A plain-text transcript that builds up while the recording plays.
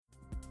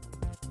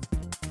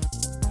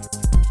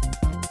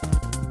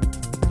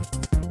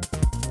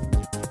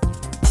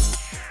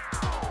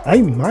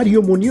I'm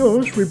Mario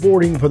Munoz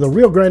reporting for the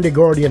Rio Grande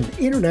Guardian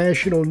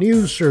International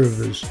News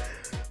Service.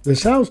 The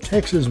South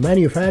Texas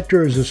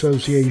Manufacturers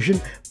Association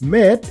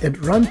met at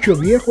Rancho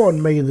Viejo on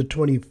May the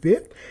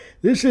 25th.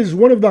 This is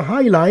one of the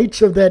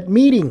highlights of that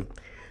meeting.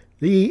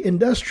 The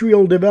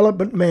Industrial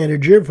Development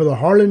Manager for the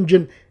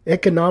Harlingen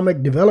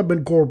Economic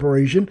Development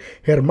Corporation,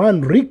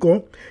 German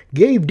Rico,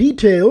 gave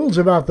details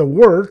about the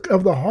work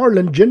of the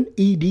Harlingen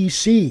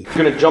EDC. I'm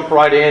going to jump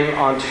right in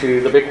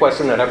onto the big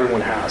question that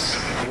everyone has.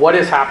 What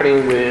is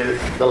happening with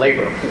the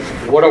labor?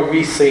 What are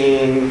we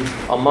seeing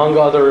among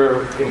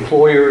other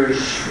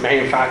employers,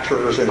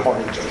 manufacturers in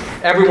Harlingen?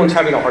 Everyone's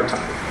having a hard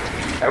time.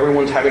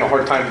 Everyone's having a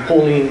hard time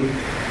pulling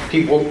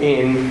people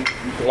in,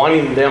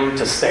 wanting them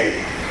to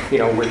stay. You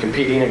know, we're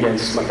competing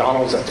against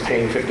McDonald's that's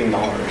paying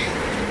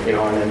 $15, you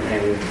know, and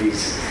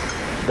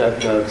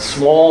the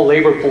small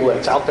labor pool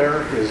that's out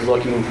there is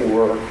looking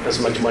for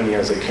as much money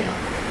as they can.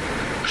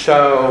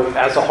 So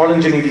as a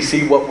Harlingen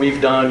EDC, what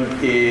we've done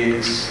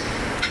is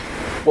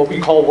what we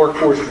call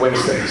Workforce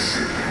Wednesdays.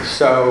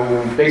 So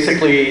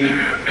basically,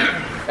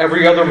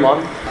 every other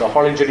month, the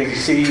Harlingen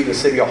EDC, the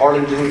City of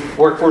Harlingen,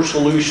 Workforce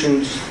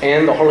Solutions,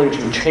 and the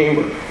Harlingen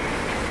Chamber,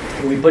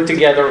 we put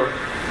together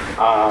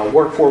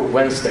Workforce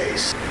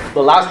Wednesdays.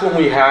 The last one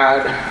we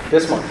had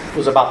this month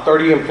was about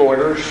 30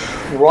 employers.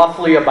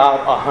 Roughly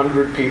about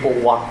 100 people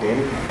walked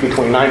in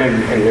between 9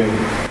 and noon.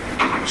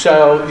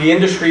 So the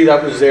industry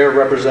that was there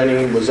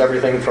representing was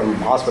everything from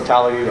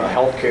hospitality to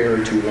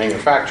healthcare to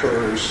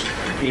manufacturers,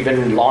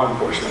 even law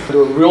enforcement.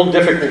 The real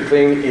difficult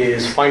thing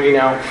is finding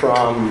out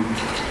from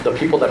the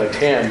people that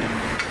attend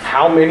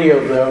how many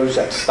of those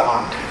that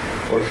stopped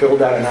or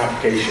filled out an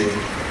application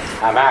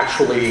have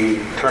actually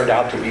turned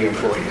out to be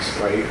employees,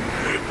 right?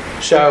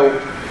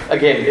 So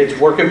again, it's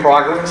work in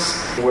progress.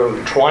 We're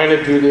trying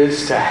to do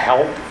this to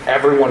help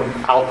everyone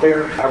out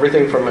there,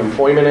 everything from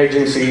employment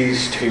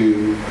agencies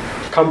to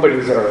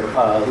companies that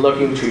are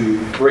looking to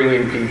bring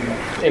in people.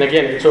 And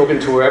again, it's open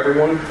to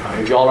everyone.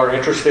 If y'all are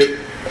interested,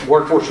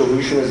 Workforce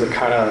Solution is the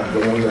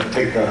ones that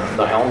take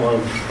the helm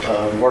of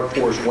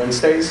Workforce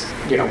Wednesdays.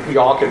 You know,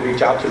 y'all can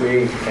reach out to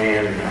me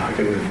and I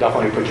can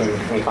definitely put you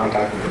in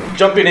contact with them.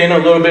 Jumping in a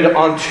little bit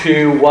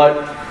onto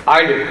what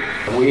I do.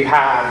 We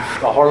have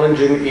the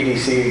Harlingen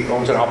EDC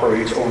owns and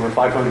operates over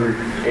 500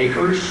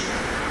 acres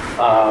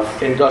of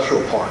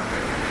industrial park.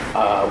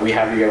 We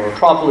have the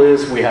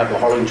Aerotropolis, we have the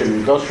Harlingen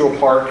Industrial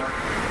Park,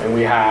 and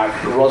we have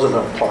the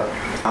Roosevelt Park.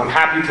 I'm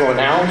happy to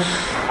announce,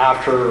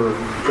 after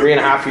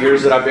 3.5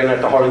 years that I've been at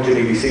the Harlingen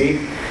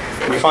EDC,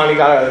 we finally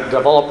got a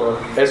developer,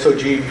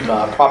 SOG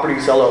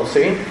Properties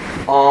LLC,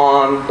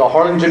 on the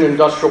Harlingen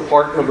Industrial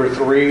Park number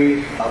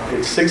 3.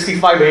 It's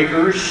 65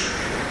 acres.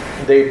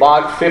 They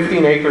bought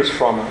 15 acres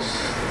from us,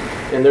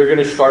 and they're going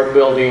to start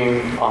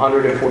building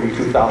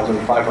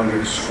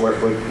 142,500 square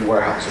foot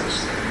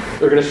warehouses.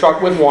 They're going to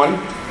start with one,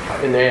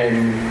 and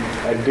then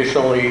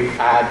additionally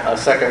add a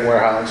second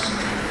warehouse,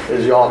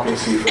 as y'all can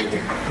see from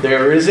here.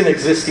 There is an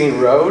existing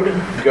road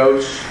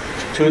goes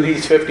to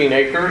these 15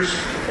 acres,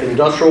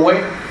 industrial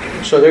way,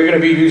 so they're going to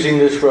be using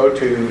this road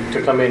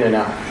to come in and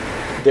out.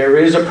 There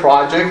is a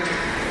project,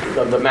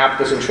 the map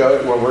doesn't show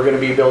it, where we're going to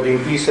be building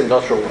East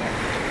Industrial Way.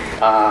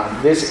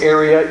 This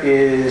area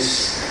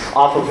is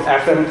off of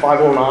FM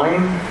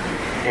 509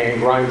 and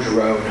Grimes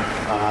Road.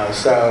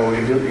 So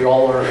if you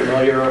all are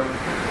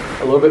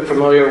a little bit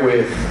familiar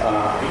with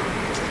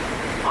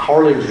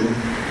Harlingen,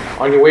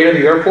 on your way to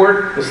the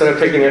airport, instead of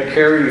taking Ed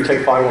Carey, you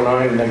take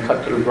 509 and then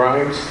cut through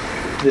Grimes.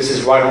 This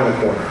is right on the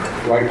corner,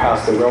 right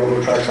past the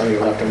railroad tracks on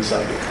your left-hand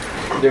side.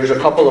 There's a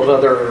couple of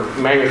other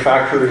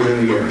manufacturers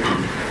in the area.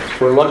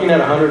 We're looking at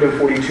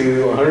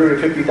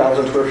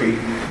 150,000 square feet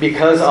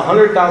because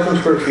 100,000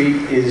 square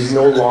feet is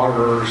no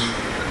longer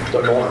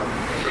the norm.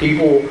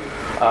 People,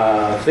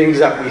 things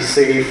that we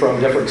see from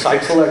different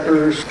site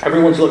selectors,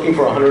 everyone's looking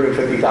for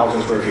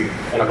 150,000 square feet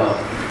and above.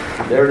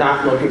 They're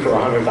not looking for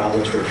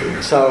 100,000 square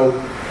feet. So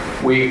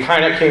we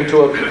kind of came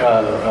to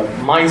a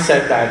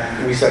mindset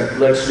that we said,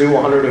 let's do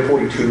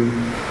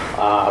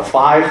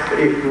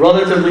 142.5.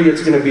 Relatively,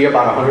 it's going to be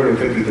about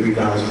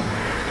 153,000.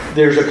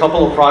 There's a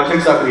couple of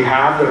projects that we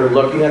have that are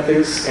looking at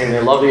this, and they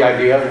love the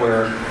idea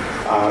where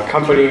a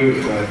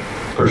company,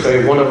 per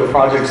se, one of the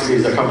projects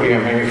is a company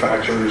that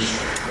manufactures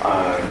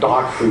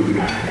dog food,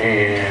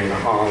 and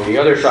on the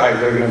other side,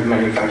 they're going to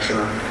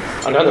manufacture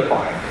another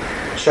product.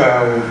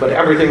 So, but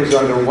everything's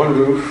under one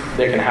roof.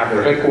 They can have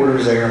their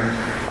headquarters there.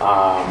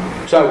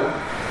 So,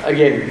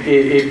 again,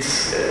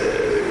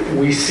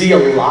 we see a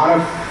lot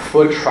of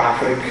foot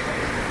traffic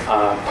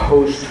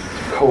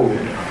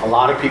post-COVID. A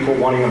lot of people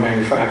wanting to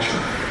manufacture.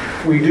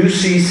 We do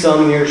see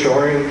some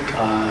nearshoring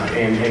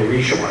and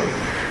reshoring.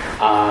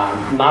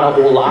 Not a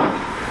whole lot,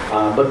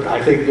 but I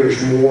think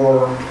there's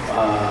more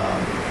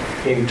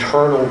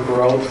internal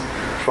growth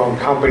from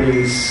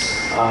companies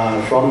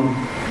from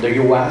the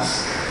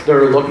U.S. that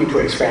are looking to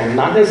expand,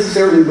 not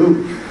necessarily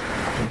move,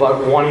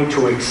 but wanting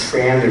to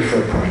expand their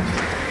footprint.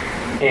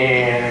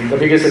 And the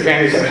biggest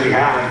advantage that we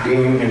have,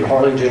 being in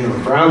Harlingen or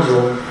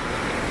Brownsville,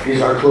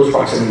 is our close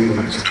proximity to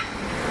Mexico.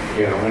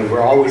 You know, and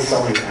we're always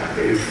selling that.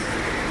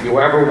 you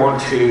ever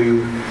want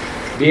to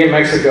be in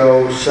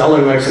Mexico, sell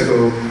in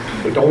Mexico,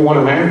 but don't want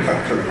to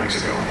manufacture in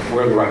Mexico,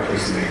 we're the right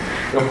place to be.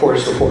 And of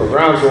course, the Port of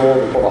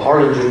Brownsville, the Port of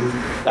Harlingen,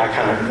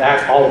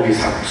 that always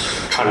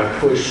helps kind of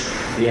push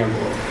the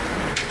envelope.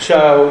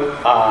 So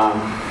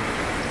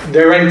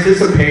they're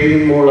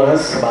anticipating more or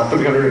less about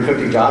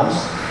 350 jobs.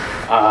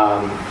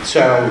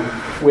 So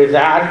with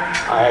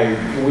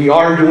that, we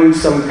are doing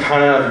some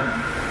kind of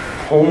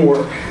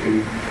homework,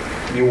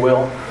 if you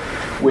will,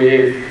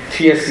 with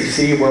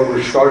TSCC, where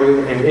we're starting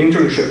an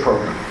internship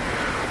program.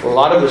 A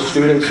lot of the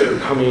students that are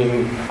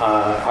coming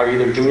are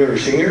either junior or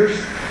seniors.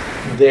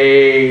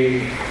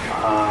 They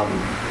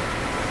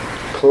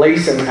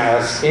place them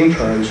as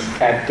interns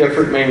at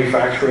different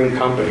manufacturing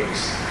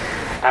companies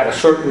at a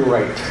certain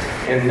rate.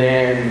 And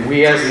then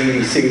we as the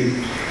EDC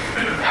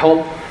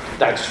help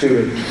that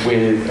student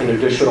with an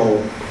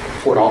additional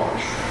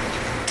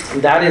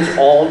 $4. That is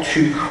all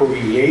to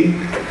create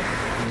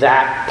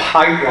that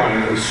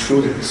pipeline of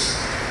students.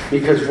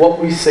 Because what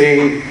we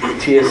say,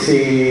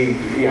 TSC,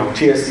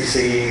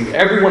 TSDC,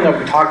 everyone that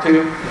we talk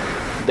to,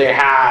 they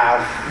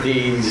have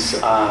these,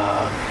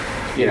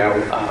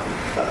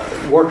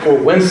 work for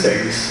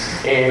Wednesdays,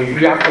 and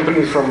you have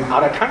companies from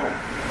out of town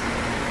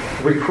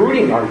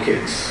recruiting our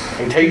kids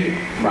and taking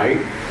them, right?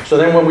 So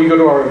then when we go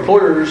to our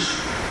employers,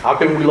 how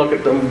can we look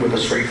at them with a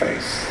straight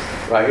face,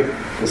 right?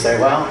 And say,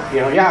 well,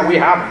 yeah, we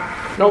have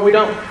them. No, we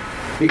don't.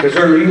 Because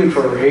they're leaving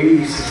for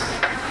 $80,000,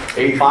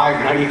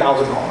 $85,000,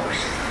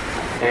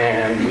 $90,000.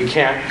 And we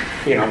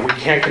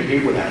can't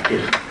compete with that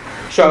here.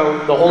 So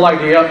the whole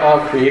idea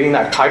of creating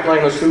that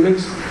pipeline of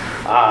students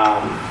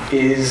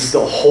is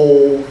the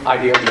whole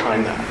idea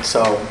behind that.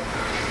 So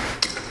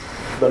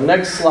the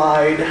next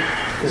slide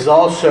is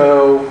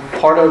also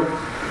part of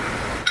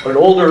an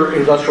older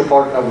industrial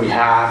park that we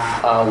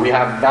have. We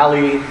have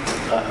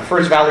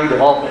First Valley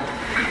Development.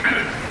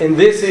 And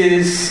this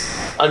is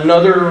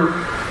another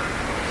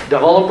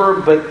developer,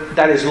 but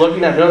that is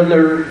looking at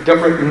another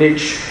different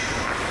niche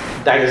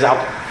that is out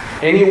there.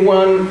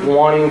 Anyone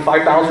wanting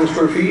 5,000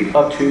 square feet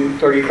up to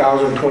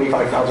 30,000,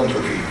 25,000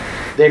 square feet.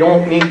 They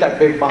don't need that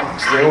big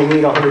box. They don't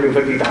need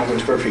 150,000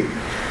 square feet.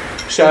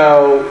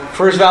 So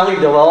First Valley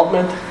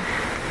Development,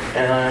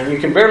 you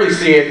can barely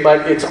see it,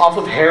 but it's off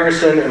of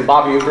Harrison and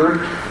Bob Uecker.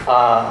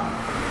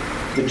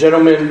 The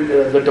gentleman,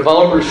 the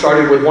developer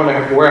started with one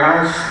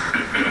warehouse.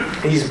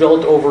 He's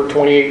built over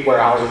 28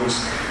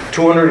 warehouses,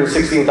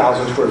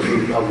 216,000 square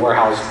feet of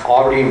warehouse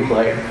already in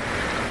play.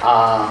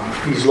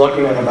 He's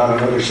looking at about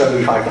another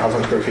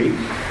 75,000 square feet.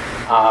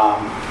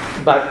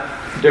 But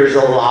there's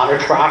a lot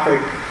of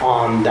traffic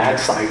on that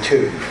side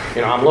too.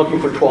 I'm looking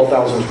for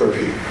 12,000 square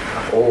feet,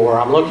 or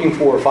I'm looking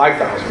for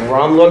 5,000, or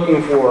I'm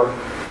looking for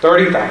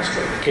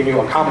 30,000. Can you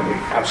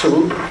accommodate?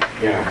 Absolutely.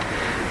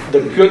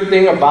 The good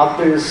thing about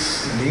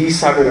these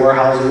type of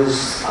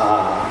warehouses,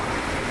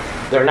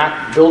 they're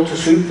not built to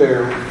suit.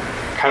 They're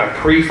kind of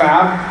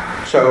prefab.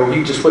 So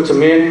he just puts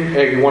them in.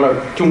 Hey, you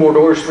want 2 more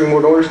doors, 3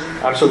 more doors?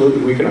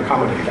 Absolutely, we can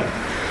accommodate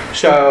that.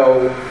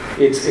 So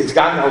it's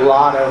gotten a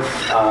lot of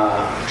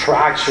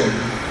traction,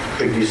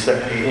 if you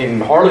say, in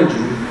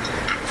Harlingen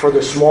for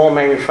the small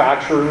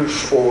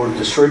manufacturers or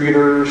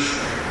distributors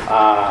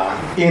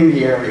in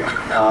the area.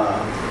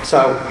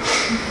 So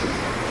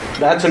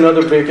that's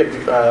another big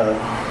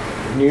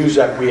news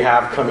that we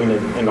have coming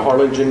in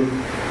Harlingen.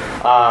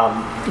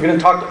 I'm going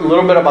to talk a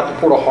little bit about the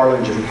Port of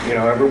Harlingen.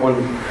 Everyone,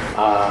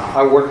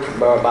 I worked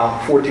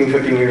about 14,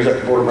 15 years at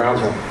the Port of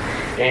Brownsville.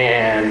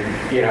 And,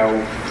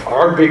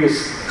 our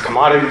biggest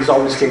commodities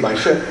always came by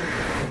ship.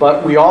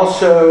 But we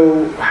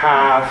also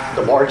have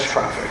the barge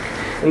traffic.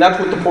 And that's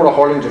what the Port of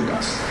Harlingen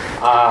does.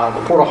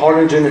 The Port of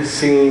Harlingen has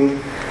seen,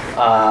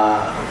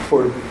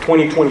 for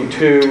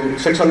 2022,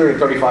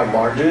 635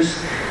 barges,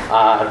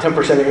 a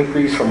 10%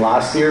 increase from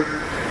last year.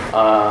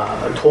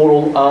 A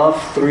total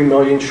of 3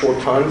 million short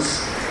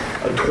tons,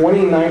 a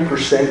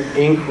 29%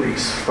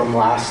 increase from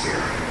last year.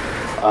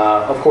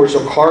 Of course,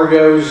 the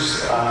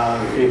cargoes,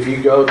 if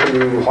you go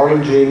through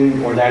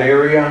Harlingen or that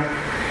area,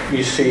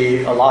 you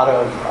see a lot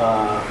of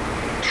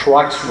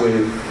trucks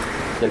with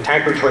the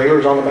tanker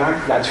trailers on the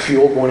back. That's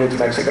fuel going into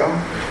Mexico.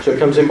 So it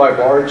comes in by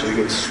barge, it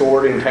gets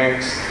stored in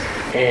tanks,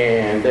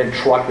 and then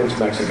trucked into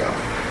Mexico.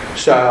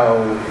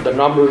 So the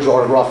numbers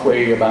are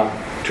roughly about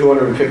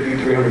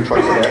 250, 300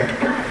 trucks a day.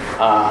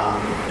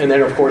 And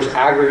then, of course,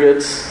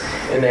 aggregates,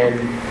 and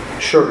then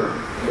sugar.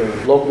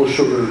 The local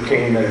sugar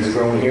cane that is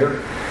grown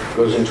here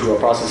goes into a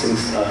processing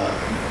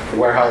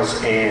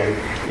warehouse and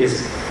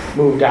is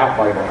moved out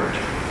by barge.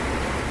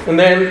 And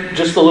then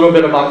just a little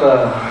bit about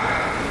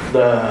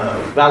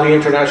the Valley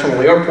International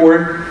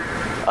Airport.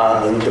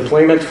 The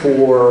deployment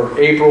for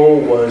April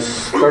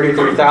was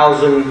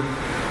 33,000,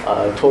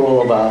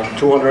 total about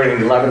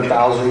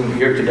 211,000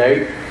 year to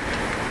date.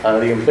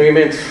 The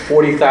employment's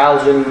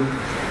 40,000.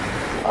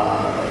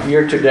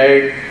 Year to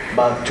date,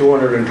 about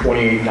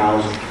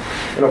 228,000.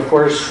 And of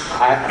course,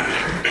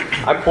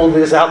 I pulled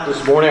this out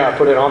this morning. I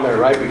put it on there,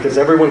 right? Because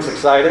everyone's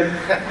excited.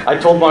 I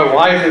told my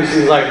wife, and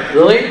she's like,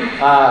 really?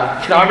 Can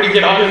I already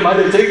get on and buy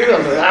the ticket? I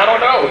was like, I don't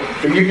know,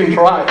 but you can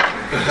try.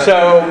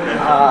 So,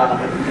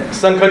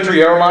 Sun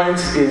Country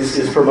Airlines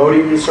is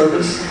promoting the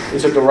service.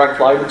 It's a direct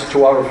flight. It's a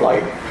 2-hour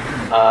flight.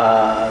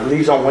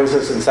 Leaves on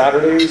Wednesdays and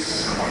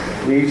Saturdays.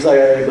 Leaves,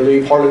 I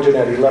believe, Harlingen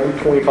at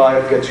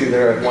 11:25. Gets you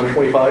there at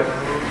 1:25.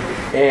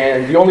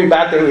 And the only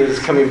bad thing is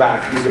coming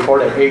back. You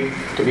depart at 8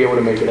 to be able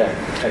to make it at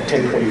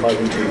 10:25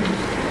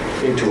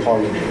 into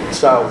Harlingen.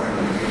 So,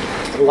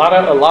 a lot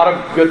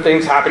of good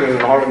things happening in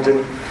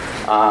Harlingen.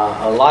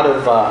 A lot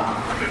of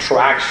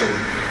traction.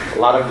 A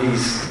lot of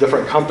these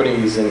different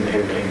companies and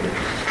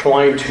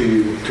trying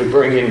to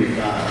bring in,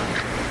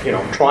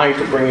 trying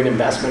to bring in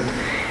investment,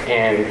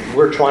 and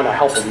we're trying to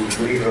help them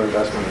lead their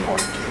investment in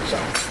Harlingen. So.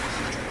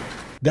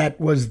 That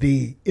was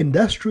the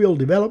Industrial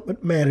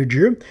Development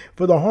Manager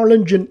for the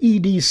Harlingen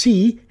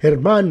EDC,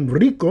 German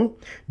Rico,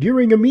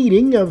 during a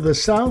meeting of the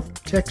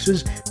South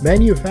Texas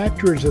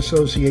Manufacturers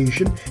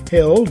Association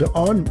held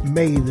on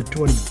May the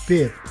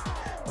 25th.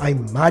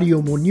 I'm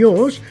Mario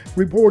Munoz,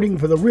 reporting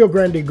for the Rio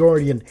Grande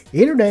Guardian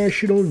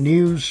International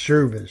News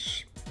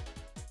Service.